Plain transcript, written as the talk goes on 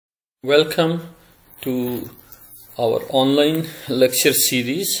Welcome to our online lecture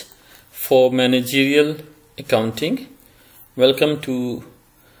series for managerial accounting. Welcome to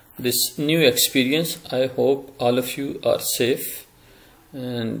this new experience. I hope all of you are safe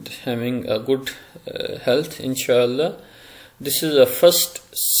and having a good health, inshallah. This is the first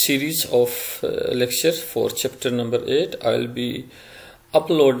series of lectures for chapter number 8. I'll be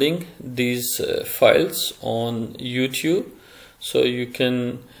uploading these files on YouTube, so you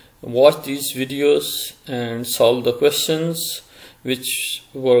can watch these videos and solve the questions which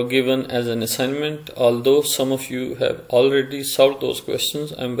were given as an assignment. Although some of you have already solved those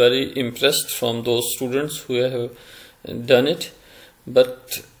questions, I'm very impressed from those students who have done it,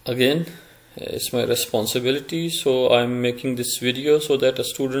 but again it's my responsibility, so I'm making this video so that the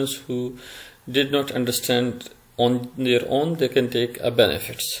students who did not understand on their own, they can take a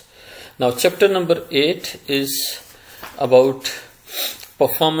benefits. Now chapter number 8 is about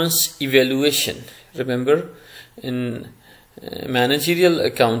performance evaluation. Remember, in managerial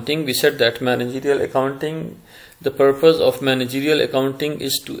accounting, we said that managerial accounting, the purpose of managerial accounting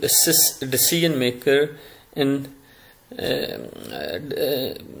is to assist a decision maker in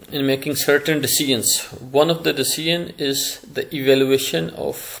making certain decisions. One of the decision is the evaluation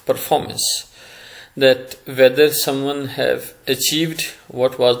of performance, that whether someone have achieved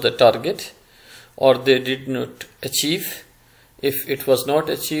what was the target or they did not achieve. If it was not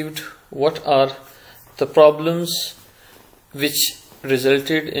achieved, what are the problems which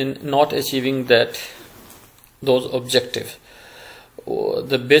resulted in not achieving those objectives?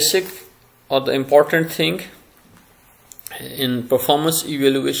 The basic or the important thing in performance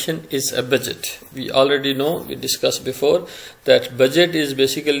evaluation is a budget. We already know, we discussed before, that budget is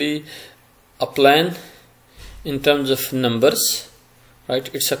basically a plan in terms of numbers, right?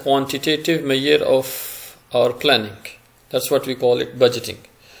 It's a quantitative measure of our planning. That's what we call it, budgeting.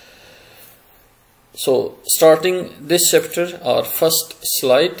 So starting this chapter, our first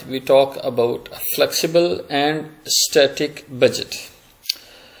slide, we talk about a flexible and static budget.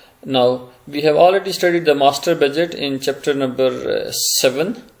 Now we have already studied the master budget in chapter number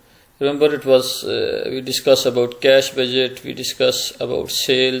 7. Remember, it was we discussed about cash budget, we discussed about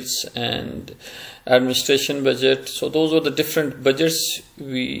sales and administration budget. So those were the different budgets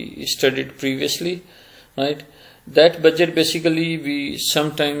we studied previously, right? That budget, basically we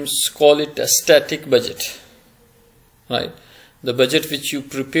sometimes call it a static budget, right? The budget which you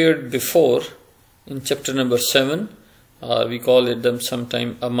prepared before in chapter number 7, we call it them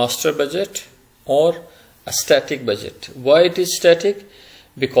sometime a master budget or a static budget. Why it is static?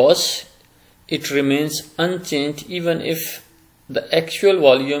 Because it remains unchanged even if the actual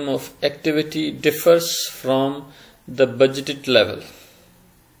volume of activity differs from the budgeted level.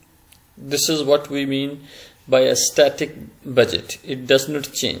 This is what we mean by a static budget. It does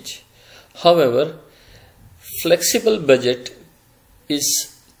not change. However, flexible budget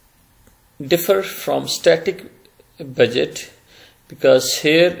is differ from static budget, because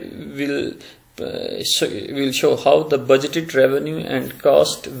here we'll show how the budgeted revenue and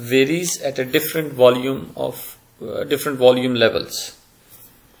cost varies at a different volume of different volume levels.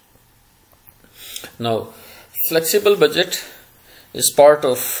 Now, flexible budget is part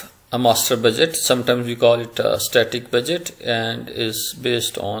of a master budget. Sometimes we call it a static budget, and is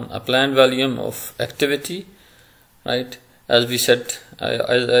based on a planned volume of activity, right? As we said,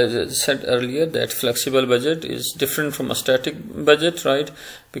 I said earlier, that flexible budget is different from a static budget, right?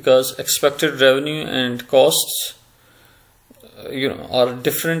 Because expected revenue and costs are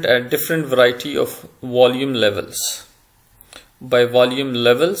different at different variety of volume levels. By volume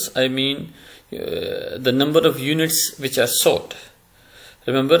levels, I mean the number of units which are sold.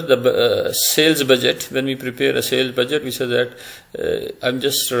 Remember the sales budget. When we prepare a sales budget, we said that I'm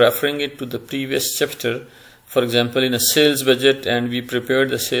just referring it to the previous chapter. For example, in a sales budget, and we prepared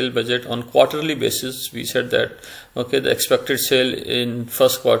the sales budget on quarterly basis, we said that okay, the expected sale in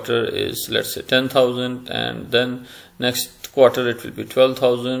first quarter is, let's say, 10,000, and then next quarter it will be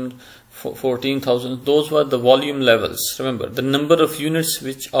 12,000, 14,000. Those were the volume levels. Remember, the number of units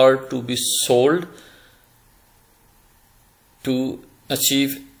which are to be sold to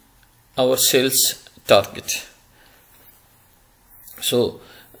achieve our sales target. So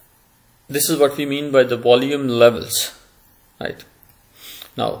this is what we mean by the volume levels, right?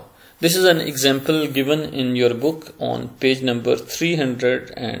 Now this is an example given in your book on page number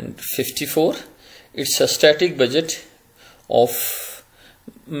 354. It's a static budget of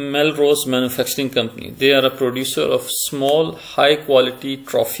Melrose Manufacturing Company. They are a producer of small high quality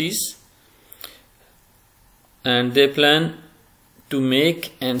trophies, and they plan to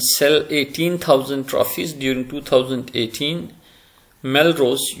make and sell 18,000 trophies during 2018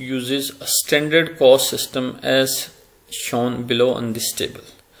 Melrose uses a standard cost system as shown below on this table.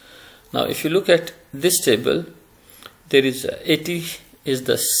 Now if you look at this table, there is 80 is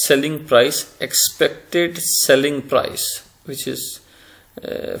the selling price, expected selling price, which is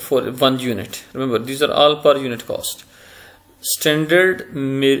for 1 unit. Remember, these are all per unit cost. Standard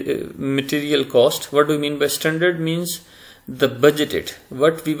material cost. What do we mean by standard? Means the budgeted,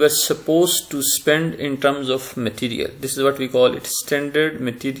 what we were supposed to spend in terms of material. This is what we call it, standard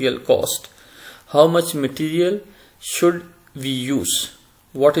material cost. How much material should we use?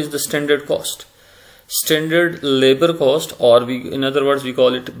 What is the standard cost? Standard labor cost, or in other words we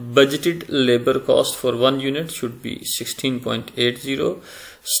call it budgeted labor cost for 1 unit, should be 16.80.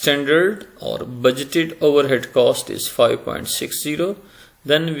 Standard or budgeted overhead cost is 5.60.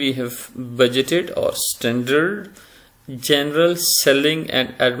 Then we have budgeted or standard general selling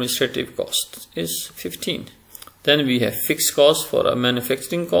and administrative cost is 15. Then we have fixed cost for a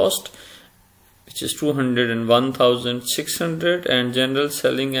manufacturing cost, which is 201,600, and general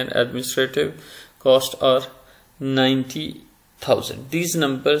selling and administrative cost are 90,000. These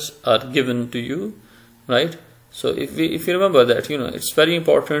numbers are given to you, right? So if you remember that, it's very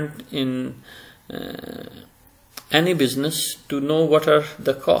important in any business to know what are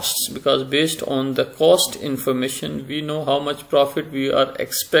the costs, because based on the cost information we know how much profit we are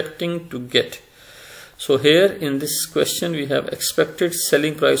expecting to get. So here in this question we have expected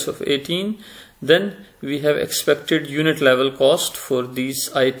selling price of 18, then we have expected unit level cost for these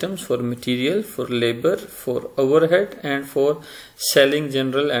items, for material, for labor, for overhead, and for selling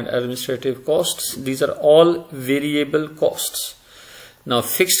general and administrative costs. These are all variable costs. Now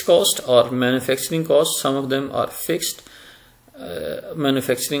fixed cost or manufacturing costs, some of them are fixed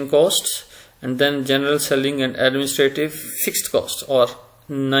manufacturing costs, and then general selling and administrative fixed costs or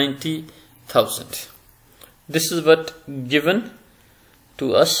 90,000. This is what given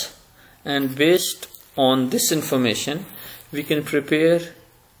to us, and based on this information we can prepare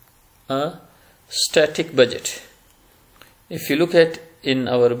a static budget. If you look at in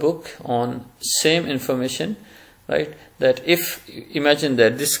our book on same information, right, that if imagine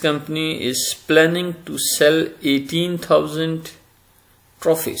that this company is planning to sell 18,000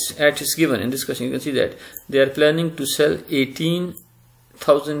 trophies, at is given in this question, you can see that they are planning to sell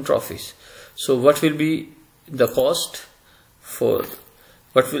 18,000 trophies. So what will be the cost for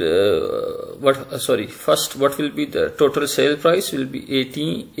what will be the total sale price? Will be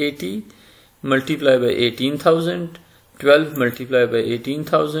 80 multiplied by 18,000, 12 multiplied by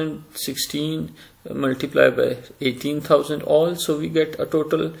 18,000, 16 multiplied by 18,000, all. So we get a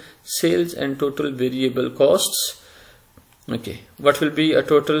total sales and total variable costs. Okay, what will be a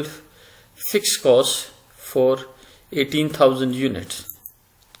total fixed cost for 18,000 units?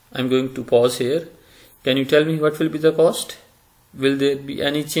 I'm going to pause here. Can you tell me what will be the cost? Will there be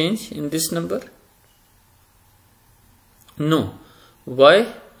any change in this number? No. Why?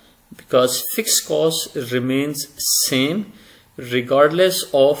 Because fixed cost remains same regardless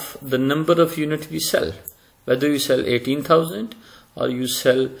of the number of units we sell. Whether you sell 18,000 or you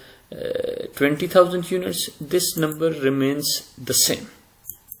sell 20,000 units, this number remains the same.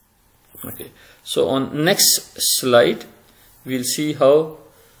 Okay. So on next slide we'll see how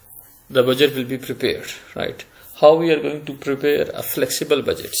the budget will be prepared, right? How we are going to prepare a flexible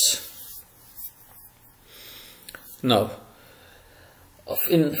budgets. Now,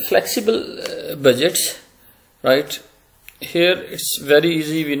 in flexible budgets, right, here it's very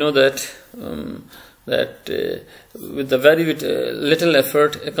easy. We know that with the very little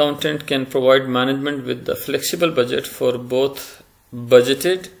effort, accountant can provide management with the flexible budget for both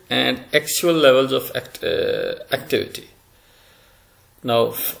budgeted and actual levels of activity.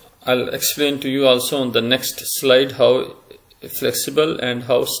 Now I'll explain to you also on the next slide how flexible and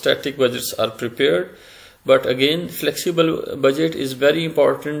how static budgets are prepared. But again, flexible budget is very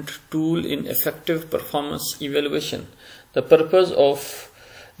important tool in effective performance evaluation. The purpose of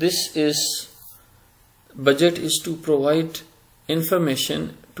this budget is to provide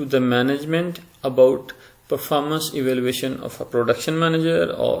information to the management about performance evaluation of a production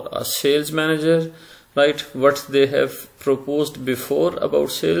manager or a sales manager, right? What they have proposed before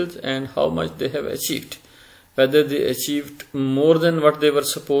about sales and how much they have achieved, whether they achieved more than what they were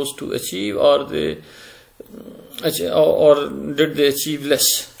supposed to achieve, or did they achieve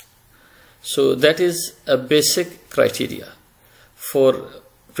less. So that is a basic criteria for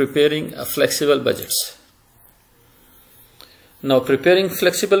preparing a flexible budgets. Now preparing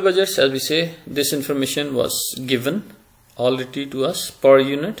flexible budgets, as we say, this information was given already to us, per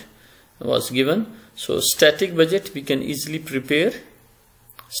unit was given. So static budget, we can easily prepare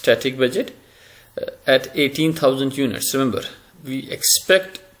static budget at 18,000 units. Remember, we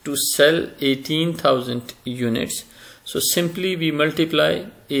expect to sell 18,000 units. So simply we multiply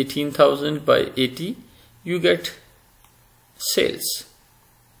 18,000 by 80, you get sales.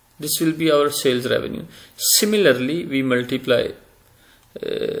 This will be our sales revenue. Similarly, we multiply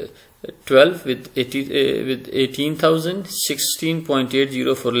 12 with 18,000,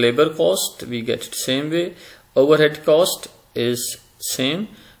 16.80 for labor cost, we get it same way. Overhead cost is same.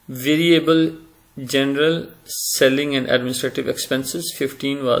 Variable general selling and administrative expenses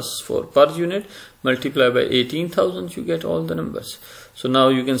 15 was for per unit, multiply by 18,000, you get all the numbers. So now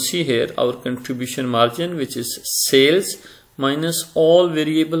you can see here our contribution margin, which is sales minus all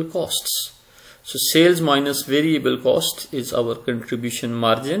variable costs. So sales minus variable cost is our contribution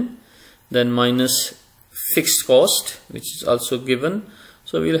margin, then minus fixed cost, which is also given.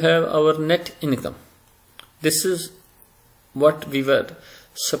 So we'll have our net income. This is what we were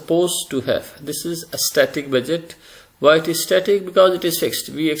supposed to have. This is a static budget. Why it is static? Because it is fixed.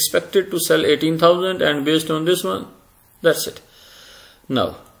 We expected to sell 18,000 and based on this one, that's it.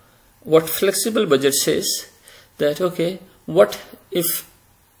 Now, what flexible budget says that, okay, what if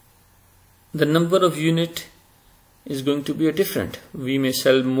the number of unit is going to be different? We may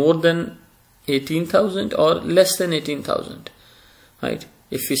sell more than 18,000 or less than 18,000, right?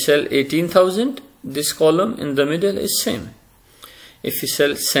 If we sell 18,000, this column in the middle is same. If we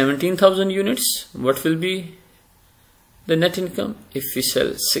sell 17,000 units, what will be the net income? If we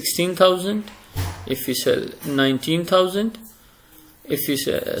sell 16,000, if we sell 19,000, if we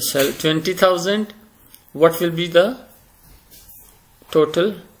sell 20,000, what will be the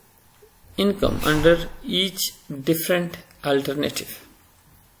total income under each different alternative?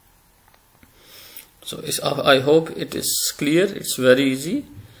 So I hope it is clear. It's very easy.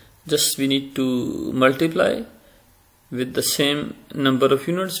 Just we need to multiply with the same number of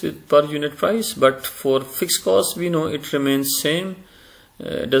units with per unit price, but for fixed cost we know it remains same,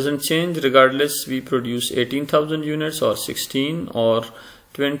 doesn't change regardless we produce 18,000 units or 16 or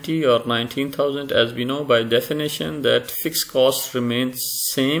 20 or 19,000. As we know by definition that fixed cost remains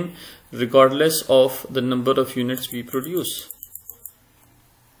same regardless of the number of units we produce.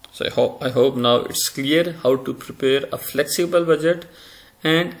 So I hope now it's clear how to prepare a flexible budget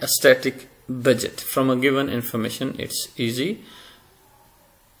and a static budget from a given information. It's easy.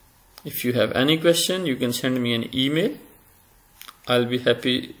 If you have any question, you can send me an email. I'll be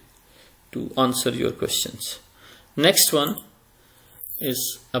happy to answer your questions. Next one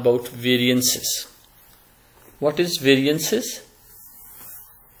is about variances. What is variances?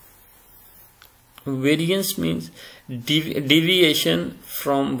 Variance means deviation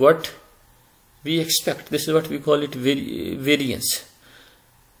from what we expect. This is what we call it variance.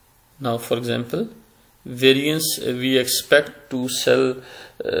 Now for example, variance, we expect to sell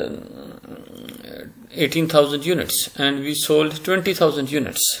 18,000 units and we sold 20,000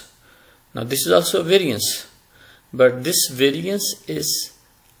 units. Now this is also a variance, but this variance is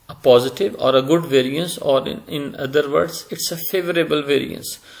a positive or a good variance, or in other words it's a favorable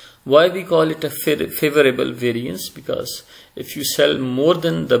variance. Why we call it a favorable variance? Because if you sell more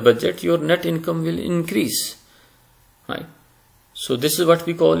than the budget, your net income will increase, right? So this is what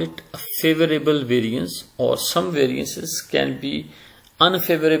we call it a favorable variance, or some variances can be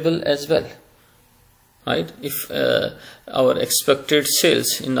unfavorable as well, right? If our expected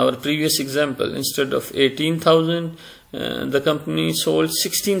sales in our previous example, instead of 18,000, the company sold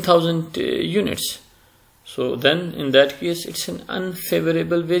 16,000 units. So then in that case it's an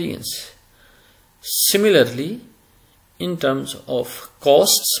unfavorable variance. Similarly, in terms of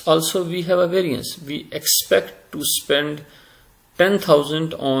costs also we have a variance. We expect to spend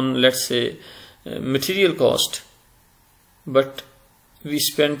 10,000 on, let's say, material cost, but we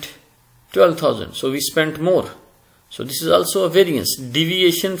spent 12,000, so we spent more. So this is also a variance,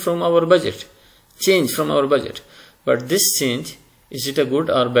 deviation from our budget, change from our budget. But this change, is it a good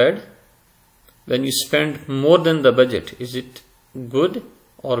or bad? When you spend more than the budget, is it good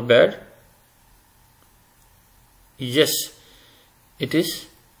or bad? Yes, it is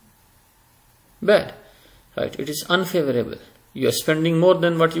bad, right? It is unfavorable. You are spending more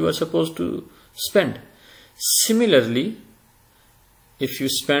than what you are supposed to spend. Similarly, if you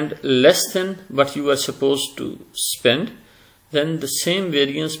spend less than what you are supposed to spend, then the same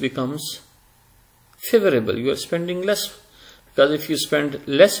variance becomes favorable. You are spending less, because if you spend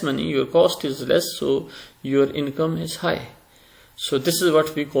less money, your cost is less, so your income is high. So this is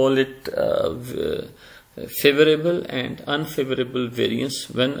what we call it favorable and unfavorable variance.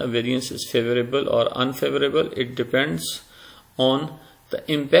 When a variance is favorable or unfavorable, it depends on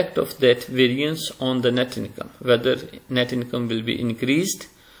the impact of that variance on the net income, whether net income will be increased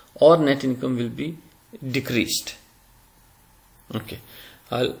or net income will be decreased. Okay,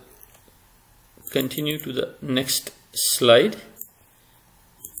 I'll continue to the next slide.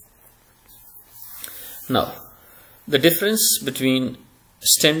 Now, the difference between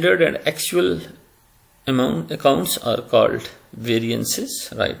standard and actual amount accounts are called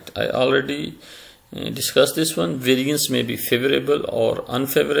variances, right? I already discussed this one. Variance may be favorable or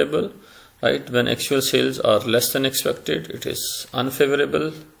unfavorable, right? When actual sales are less than expected, it is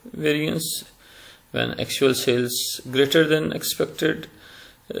unfavorable variance. When actual sales greater than expected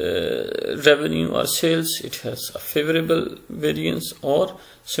revenue or sales, it has a favorable variance. Or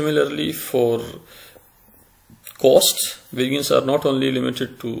similarly for costs, variance are not only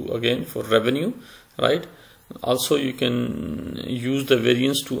limited to, again, for revenue, right? Also you can use the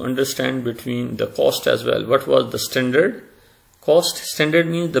variance to understand between the cost as well. What was the standard cost? Standard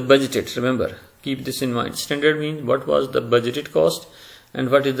means the budgeted, remember, keep this in mind. Standard means what was the budgeted cost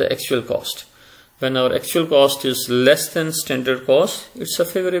and what is the actual cost. When our actual cost is less than standard cost, it's a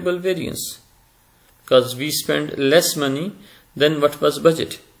favorable variance because we spend less money than what was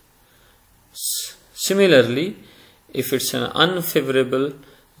budget. Similarly, if it's an unfavorable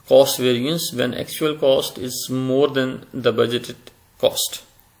cost variance, when actual cost is more than the budgeted cost.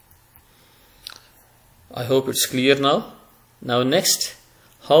 I hope it's clear now. Now next,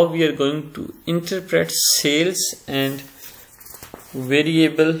 how we are going to interpret sales and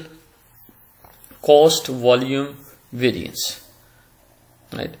variable cost volume variance.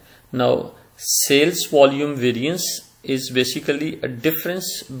 Right now, sales volume variance is basically a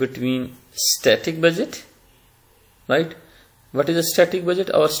difference between static budget, right? What is a static budget?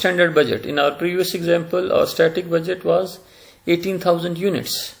 Our standard budget. In our previous example, our static budget was 18,000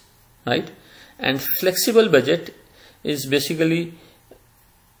 units, right? And flexible budget is basically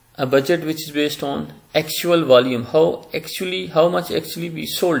a budget which is based on actual volume, how much actually we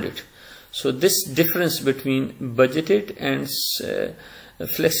sold it. So this difference between budgeted and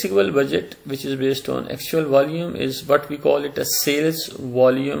flexible budget, which is based on actual volume, is what we call it a sales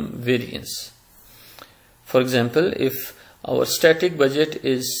volume variance. For example, if our static budget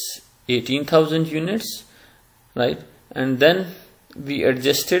is 18,000 units, right, and then we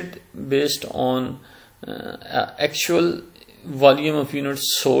adjusted based on actual volume of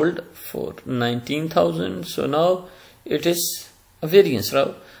units sold for 19,000, so now it is a variance.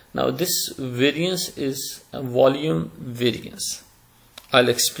 Now this variance is a volume variance. I'll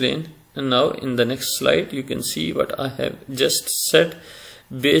explain now in the next slide. You can see what I have just said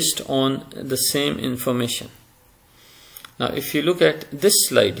based on the same information. Now if you look at this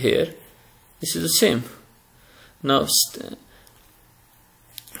slide here, this is the same. Now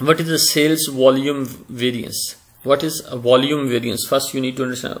what is the sales volume variance? What is a volume variance? First you need to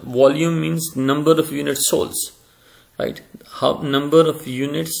understand volume means number of units sold, right? How number of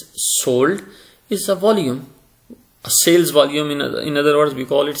units sold is a volume, a sales volume. In other words, we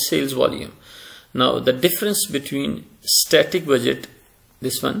call it sales volume. Now the difference between static budget,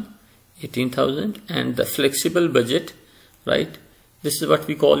 this one 18,000, and the flexible budget, right, this is what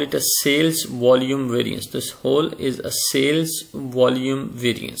we call it a sales volume variance. This whole is a sales volume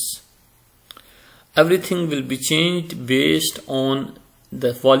variance. Everything will be changed based on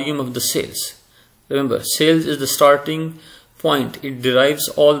the volume of the sales. Remember, sales is the starting point. It derives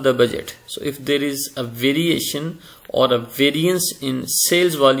all the budget. So if there is a variation or a variance in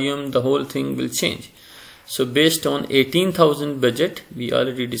sales volume, the whole thing will change. So based on 18,000 budget, we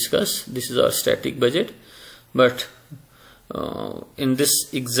already discussed, this is our static budget. But in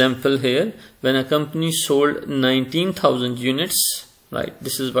this example here, when a company sold 19,000 units, right,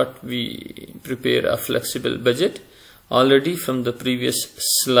 this is what we prepare a flexible budget already from the previous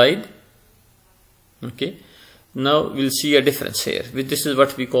slide. Okay, now we'll see a difference here. This is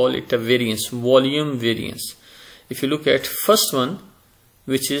what we call it a variance, volume variance. If you look at first one,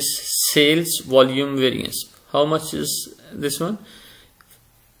 which is sales volume variance, how much is this one?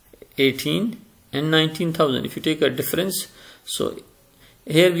 18 and 19,000. If you take a difference, so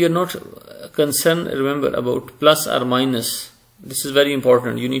here we are not concerned, remember, about plus or minus. This is very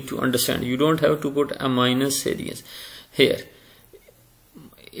important. You need to understand. You don't have to put a minus variance here.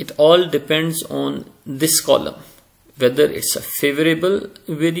 It all depends on this column, whether it's a favorable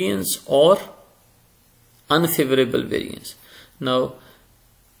variance or unfavorable variance. Now,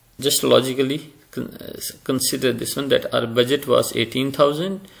 just logically consider this one, that our budget was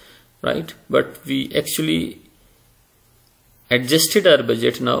 18,000, right? But we actually adjusted our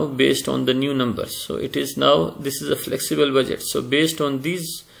budget now based on the new numbers. So it is now, this is a flexible budget. So based on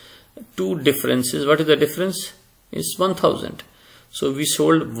these two differences, what is the difference? Is 1,000. So we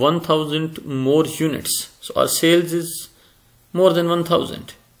sold 1,000 more units. So our sales is more than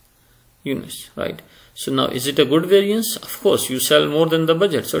 1,000 units, right? So now, is it a good variance? Of course, you sell more than the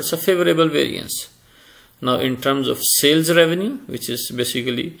budget, so it's a favorable variance. Now, in terms of sales revenue, which is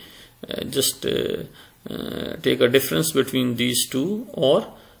basically just take a difference between these two,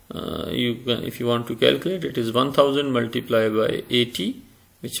 or you can, if you want to calculate, it is 1000 multiplied by 80,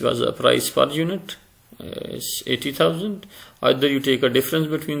 which was a price per unit, is 80,000. Either you take a difference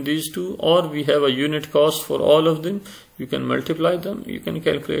between these two, or we have a unit cost for all of them. You can multiply them, you can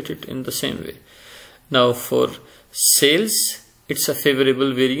calculate it in the same way. Now for sales, it's a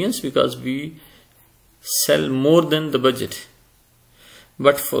favorable variance because we sell more than the budget.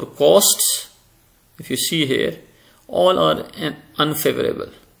 But for costs, if you see here, all are unfavorable.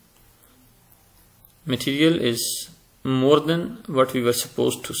 Material is more than what we were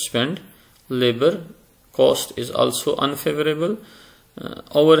supposed to spend. Labor cost is also unfavorable.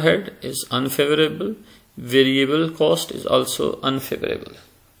 Overhead is unfavorable. Variable cost is also unfavorable.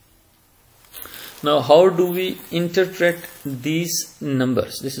 Now, how do we interpret these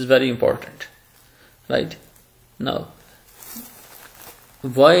numbers? This is very important, right? Now,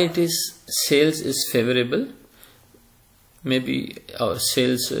 why it is sales is favorable? Maybe our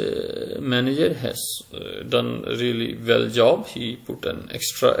sales manager has done a really well job. He put an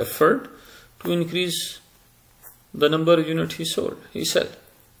extra effort to increase the number of units he sell,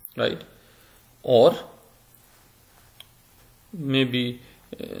 right? Or maybe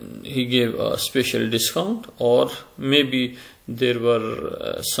he gave a special discount, or maybe there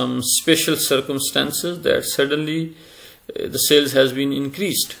were some special circumstances that suddenly the sales has been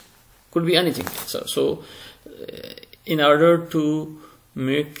increased. Could be anything. So in order to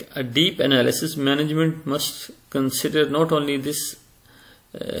make a deep analysis, management must consider not only this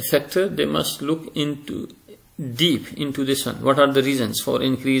factor, they must look deep into this one. What are the reasons for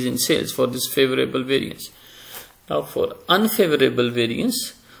increase in sales, for this favorable variance? Now for unfavorable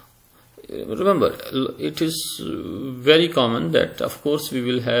variance, remember, it is very common that of course we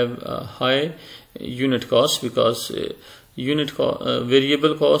will have a high unit cost, because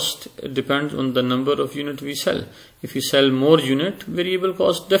variable cost depends on the number of units we sell. If you sell more unit, variable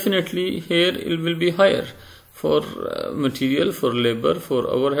cost definitely here it will be higher for material, for labor, for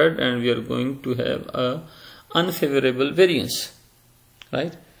overhead, and we are going to have a unfavorable variance,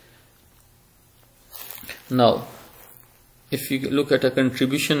 right? Now, if you look at a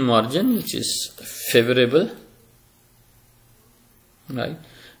contribution margin, which is favorable, right,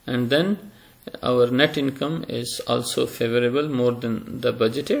 and then our net income is also favorable, more than the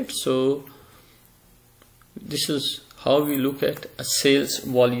budgeted. So this is how we look at a sales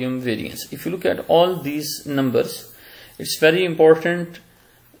volume variance. If you look at all these numbers, it's very important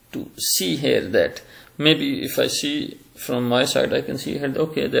to see here that maybe if I see from my side, I can see here,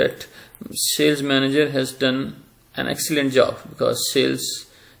 okay, that sales manager has done an excellent job because sales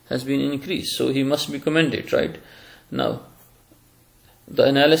has been increased, so he must be commended, right? Now, the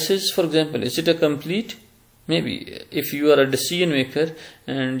analysis, for example, is it a complete? Maybe if you are a decision maker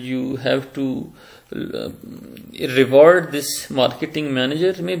and you have to reward this marketing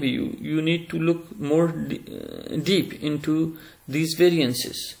manager, maybe you need to look more deep into these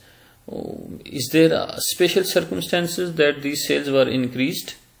variances. Is there special circumstances that these sales were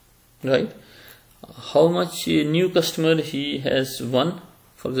increased, right? How much new customer he has won,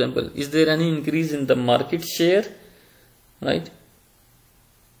 for example? Is there any increase in the market share, right?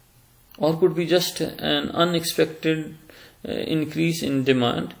 Or could be just an unexpected increase in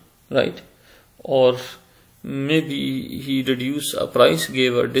demand, right? Or maybe he reduced a price,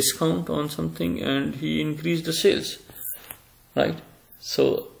 gave a discount on something, and he increased the sales, right?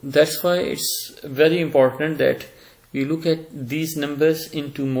 So that's why it's very important that we look at these numbers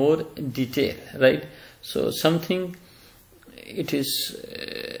into more detail, right? So something, it is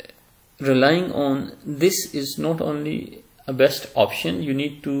relying on this is not only a best option, you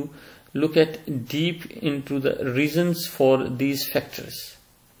need to look at deep into the reasons for these factors.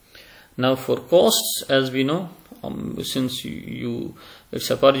 Now for costs, as we know, since it's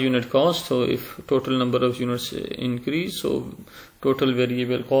a per unit cost, so if total number of units increase, so total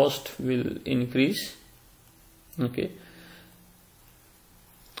variable cost will increase, okay?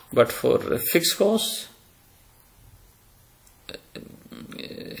 But for fixed costs,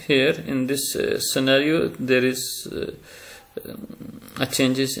 here in this scenario, there is a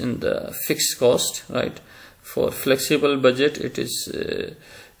changes in the fixed cost, right? For flexible budget, it is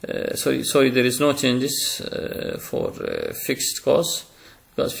sorry, there is no changes for fixed costs,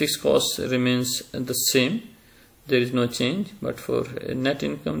 because fixed cost remains the same, there is no change, but for net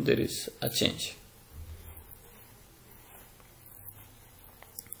income there is a change.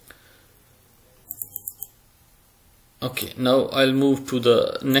 Okay, now I'll move to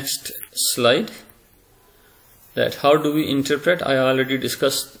the next slide. that how do we interpret. I already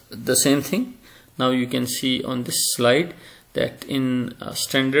discussed the same thing. Now you can see on this slide that in a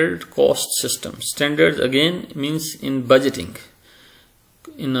standard cost system, standards again means in budgeting,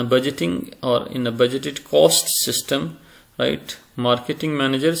 in a budgeting or in a budgeted cost system, right? Marketing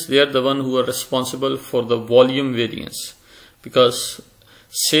managers, they are the one who are responsible for the volume variance, because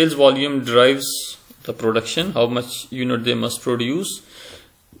sales volume drives the production, how much unit they must produce.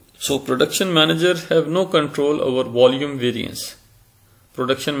 So production manager have no control over volume variance.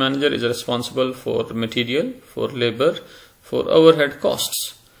 Production manager is responsible for material, for labor, for overhead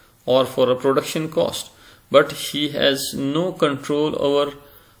costs, or for a production cost, but he has no control over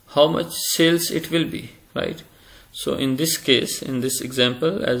how much sales it will be, right? So in this case, in this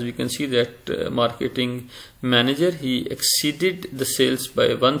example, as we can see that marketing manager, he exceeded the sales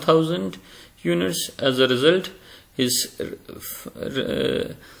by 1000 units. As a result,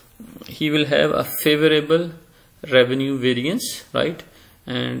 he will have a favorable revenue variance, right,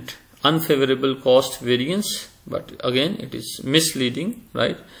 and unfavorable cost variance. But again, it is misleading,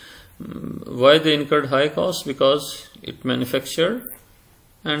 right? Why they incurred high cost? Because it manufactured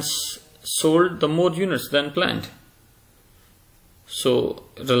and sold the more units than planned. So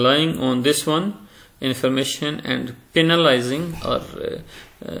relying on this one information and penalizing or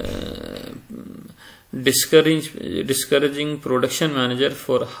discouraging production manager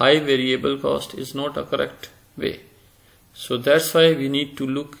for high variable cost is not a correct way. So that's why we need to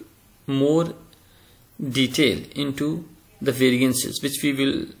look more detail into the variances, which we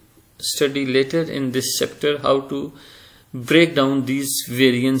will study later in this chapter, how to break down these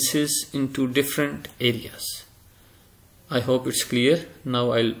variances into different areas. I hope it's clear.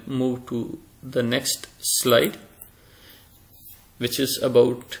 Now I'll move to the next slide, which is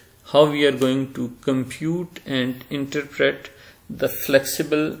about how we are going to compute and interpret the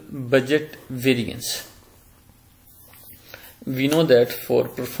flexible budget variance. We know that for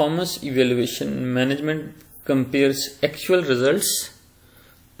performance evaluation, management compares actual results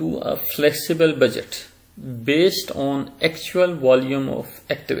to a flexible budget based on actual volume of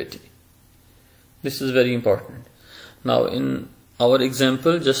activity. This is very important. Now in our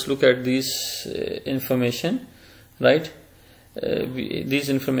example, just look at these information, right? These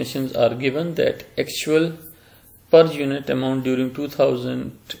informations are given that actual per unit amount during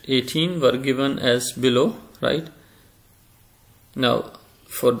 2018 were given as below, right? Now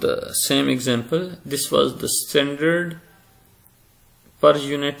for the same example, this was the standard per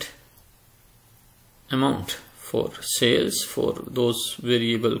unit amount for sales for those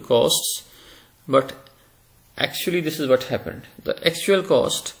variable costs, but actually this is what happened. The actual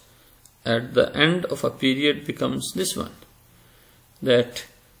cost at the end of a period becomes this one, that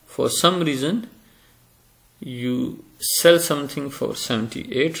for some reason you sell something for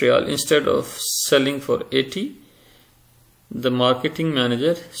 78 real instead of selling for 80. The marketing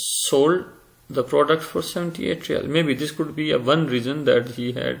manager sold the product for 78 real. Maybe this could be one reason that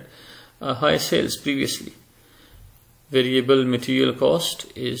he had a high sales previously. Variable material cost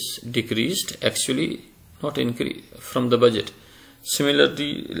is decreased, actually not increased from the budget.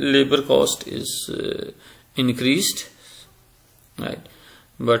 Similarly, labor cost is increased, right?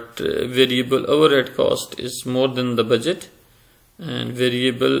 But variable overhead cost is more than the budget, and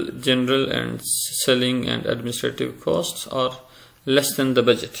variable general and selling and administrative costs are less than the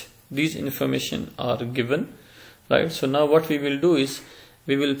budget. These information are given, right? So now what we will do is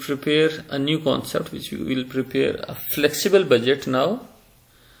we will prepare a new concept, which we will prepare a flexible budget. Now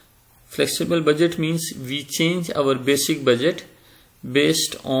flexible budget means we change our basic budget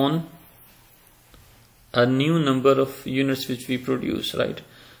based on a new number of units which we produce, right?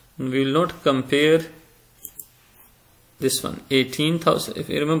 And we will not compare this one 18,000. If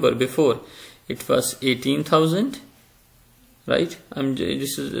you remember, before it was 18,000, right?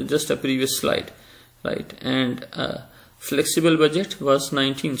 This is just a previous slide, right? And flexible budget was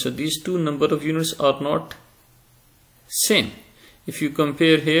 19. So these two number of units are not same. If you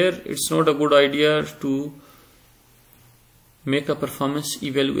compare here, it's not a good idea to make a performance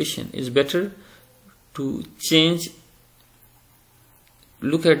evaluation. It's better to change.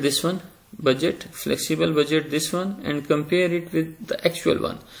 Look at this one, budget, flexible budget, this one, and compare it with the actual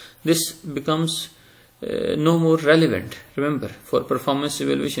one. This becomes no more relevant, remember, for performance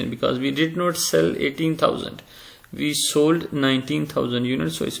evaluation, because we did not sell 18,000. We sold 19,000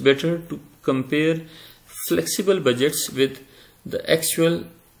 units. So it's better to compare flexible budgets with the actual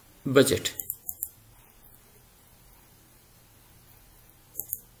budget,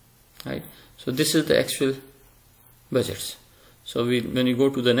 right? So this is the actual budgets. So when you go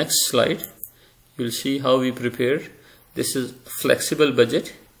to the next slide, you will see how we prepare. This is flexible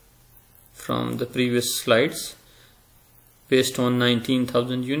budget from the previous slides. based on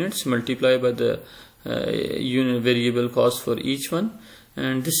 19,000 units, multiply by the unit variable cost for each one,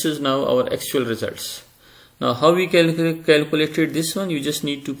 and this is now our actual results. Now how we calculated this one, you just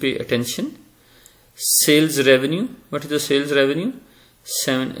need to pay attention. Sales revenue, what is the sales revenue?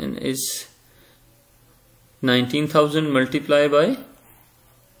 7 is 19,000 multiplied by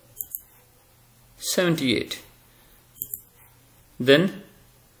 78. Then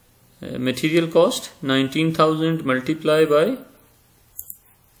material cost 19,000 multiplied by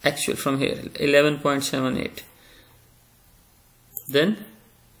actual from here 11.78. Then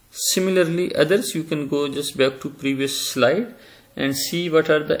similarly others, you can go just back to previous slide and see what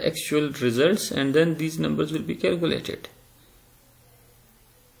are the actual results, and then these numbers will be calculated.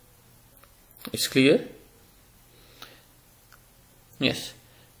 It's clear? Yes.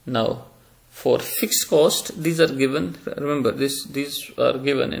 Now for fixed cost, these are given. Remember these are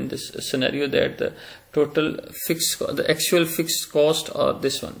given in this scenario that the total fixed, the actual fixed cost are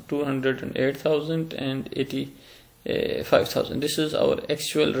this one, 208,000 and 85,000. This is our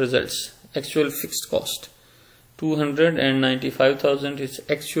actual results, actual fixed cost. 295,000 is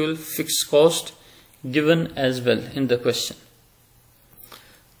actual fixed cost given as well in the question.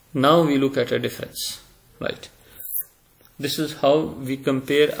 Now we look at a difference, right? This is how we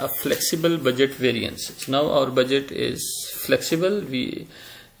compare a flexible budget variance. Now our budget is flexible. It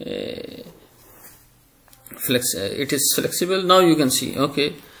is flexible. Now you can see,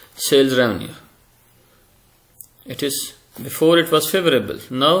 okay, sales revenue. It is, before it was favorable,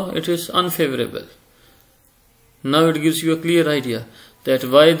 now it is unfavorable. Now it gives you a clear idea that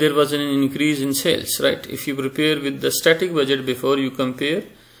why there was an increase in sales, right? If you prepare with the static budget before you compare,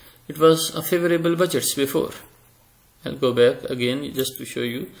 it was a favorable budgets before. I'll go back again just to show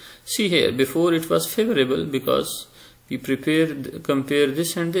you. See here, before it was favorable because we compare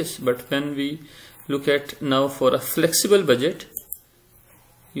this and this, but when we look at now for a flexible budget,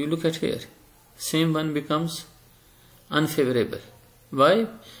 you look at here, same one becomes unfavorable. Why?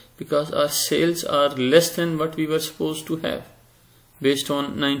 Because our sales are less than what we were supposed to have based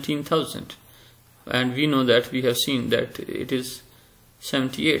on 19,000, and we know that we have seen that it is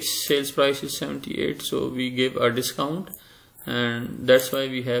 78, sales price is 78, so we gave a discount, and that's why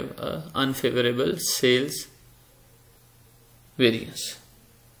we have a unfavorable sales variance.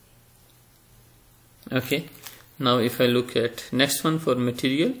 Okay, now if I look at next one for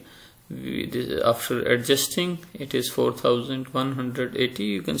material, after adjusting it is 4,180.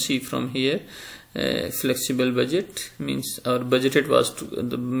 You can see from here flexible budget means our budgeted was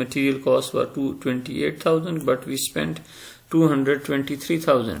the material cost was 228,000, but we spent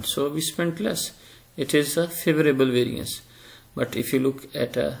 223,000, so we spent less. It is a favorable variance. But if you look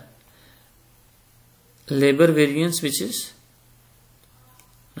at a labor variance, which is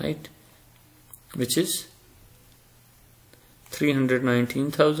right, which is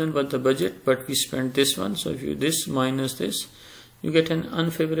 319,000 was the budget, but we spent this one, so if you this minus this, you get an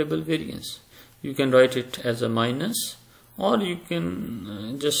unfavorable variance. You can write it as a minus, or you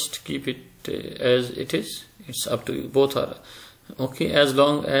can just keep it as it is. It's up to you. Both are okay as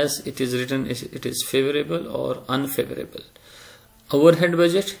long as it is written it is favorable or unfavorable. Overhead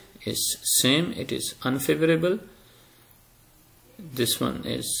budget is same, it is unfavorable. This one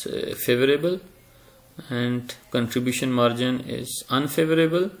is favorable, and contribution margin is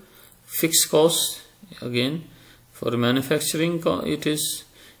unfavorable. Fixed cost, again for manufacturing it is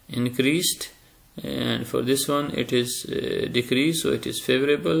increased, and for this one it is decreased, so it is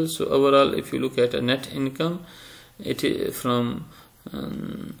favorable. So overall, if you look at a net income, it is from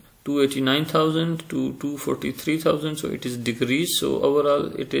 289,000 to 243,000, so it is decreased. So overall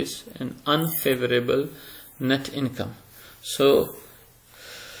it is an unfavorable net income. So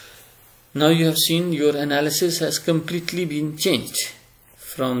now you have seen your analysis has completely been changed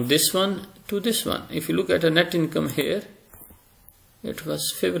from this one to this one. If you look at a net income here, it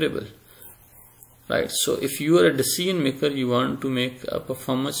was favorable, right? So if you are a decision maker, you want to make a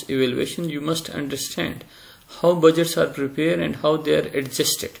performance evaluation, you must understand how budgets are prepared and how they are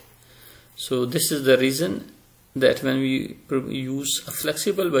adjusted. So this is the reason that when we use a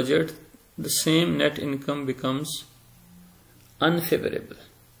flexible budget, the same net income becomes unfavorable.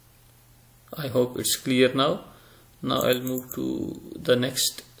 I hope it's clear now. Now I'll move to the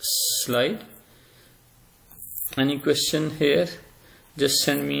next slide. Any question here? Just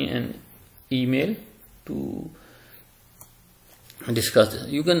send me an email to discuss this.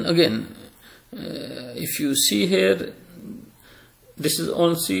 You can again, if you see here, this is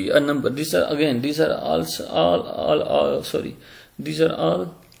only a number. These are again, these are also these are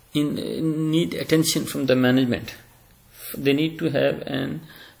all in need attention from the management. They need to have an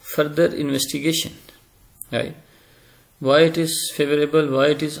further investigation, right? Why it is favorable, why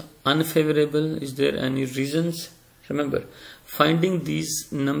it is unfavorable, is there any reasons? Remember, finding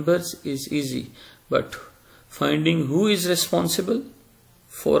these numbers is easy, but finding who is responsible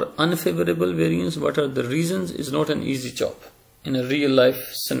for unfavorable variance, what are the reasons, is not an easy job in a real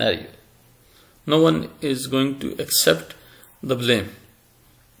life scenario. No one is going to accept the blame.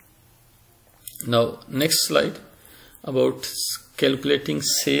 Now, next slide about calculating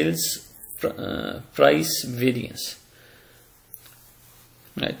sales price variance.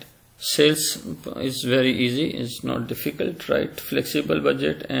 Right, sales is very easy, it's not difficult, right? Flexible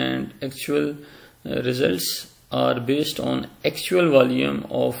budget and actual results are based on actual volume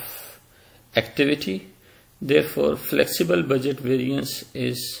of activity. Therefore, flexible budget variance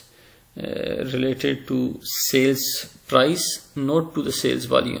is related to sales price, not to the sales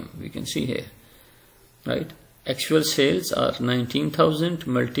volume. We can see here, right? Actual sales are 19,000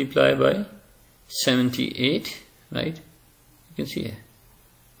 multiplied by 78, right? You can see here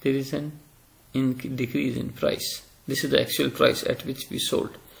there is an decrease in price. This is the actual price at which we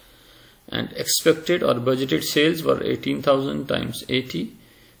sold. And expected or budgeted sales were 18,000 times 80.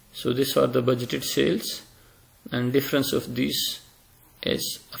 So these are the budgeted sales, and difference of these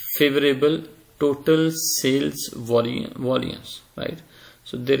is a favorable total sales volumes, right?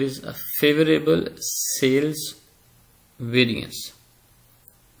 So there is a favorable sales variance,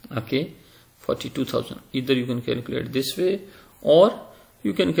 okay, 42,000. Either you can calculate this way or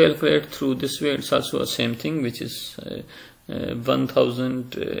you can calculate through this way. It's also the same thing, which is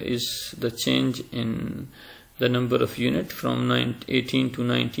 1,000 is the change in the number of unit from 18 to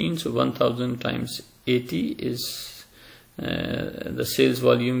 19. So 1,000 times 80 is the sales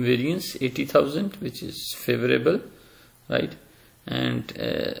volume variance, 80,000, which is favorable, right? And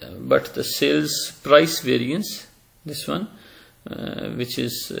but the sales price variance, this one, which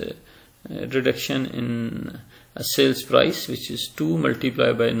is reduction in a sales price, which is 2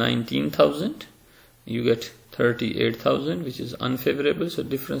 multiplied by 19,000, you get 38,000, which is unfavorable. So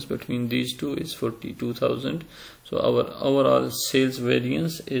difference between these two is 42,000. So our overall sales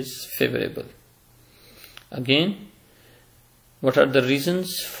variance is favorable. Again, what are the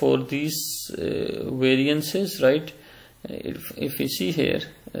reasons for these variances, right? If we see here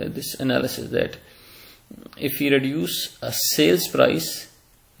this analysis, that if we reduce a sales price,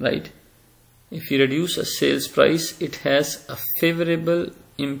 right, if you reduce a sales price, it has a favorable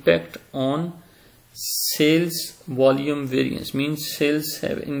impact on sales volume variance, means sales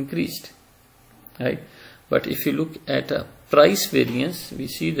have increased, right? But if you look at a price variance, we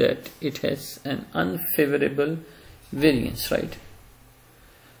see that it has an unfavorable variance, right?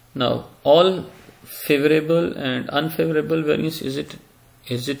 Now, all favorable and unfavorable variance, is it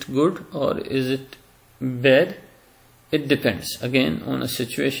good or is it bad? It depends again on a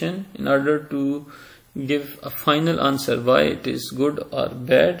situation. In order to give a final answer why it is good or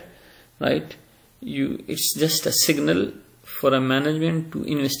bad, right, it's just a signal for a management to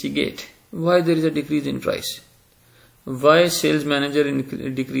investigate why there is a decrease in price, why sales manager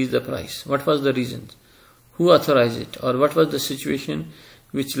decreased the price, what was the reason, who authorized it, or what was the situation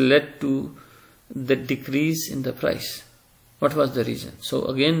which led to the decrease in the price, what was the reason. So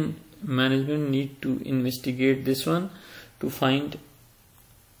again, management need to investigate this one to find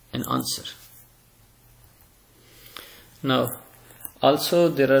an answer. Now, also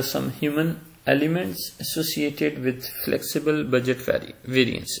there are some human elements associated with flexible budget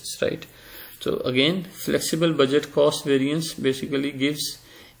variances, right? So again, flexible budget cost variance basically gives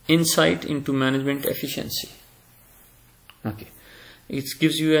insight into management efficiency. Okay, it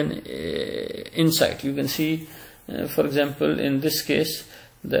gives you an insight. You can see, for example, in this case,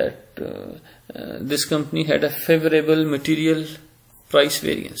 that this company had a favorable material price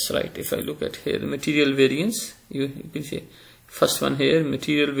variance, right? If I look at here, material variance, you can see first one here,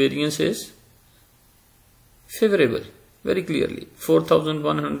 material variance is favorable, very clearly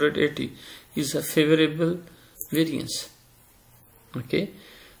 4,180 is a favorable variance. Okay,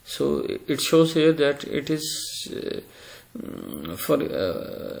 so it shows here that it is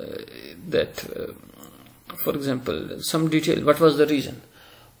for example, some detail, what was the reason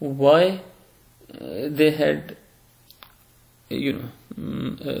why they had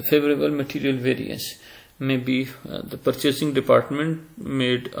favorable material variance. Maybe the purchasing department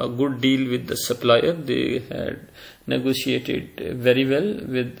made a good deal with the supplier. They had negotiated very well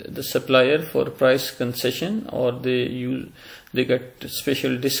with the supplier for price concession, or they got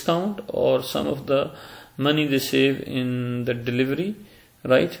special discount, or some of the money they save in the delivery,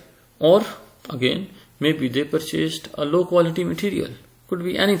 right? Or again, maybe they purchased a low quality material, could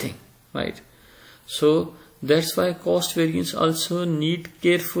be anything, right? So that's why cost variance also need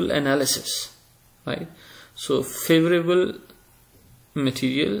careful analysis, right? So favorable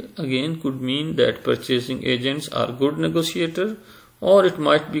material again could mean that purchasing agents are good negotiator, or it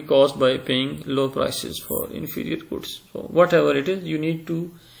might be caused by paying low prices for inferior goods. So whatever it is, you need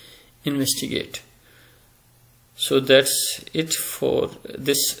to investigate. So that's it for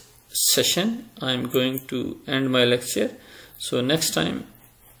this session. I'm going to end my lecture. So next time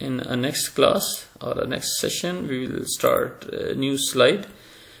in a next class or a next session, we will start a new slide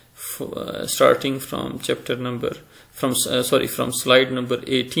starting from from slide number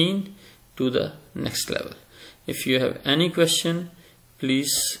 18 to the next level. If you have any question,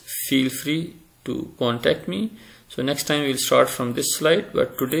 please feel free to contact me. So next time we'll start from this slide,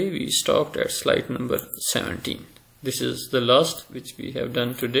 but today we stopped at slide number 17. This is the last which we have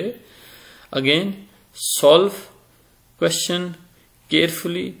done today. Again, solve question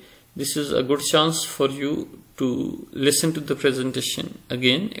carefully. This is a good chance for you to listen to the presentation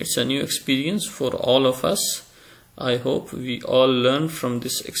again. It's a new experience for all of us. I hope we all learn from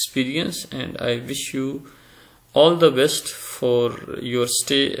this experience, and I wish you all the best for your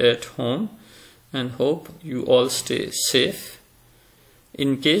stay at home, and hope you all stay safe.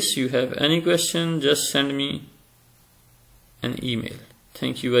 In case you have any question, just send me an email.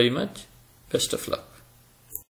 Thank you very much. Best of luck.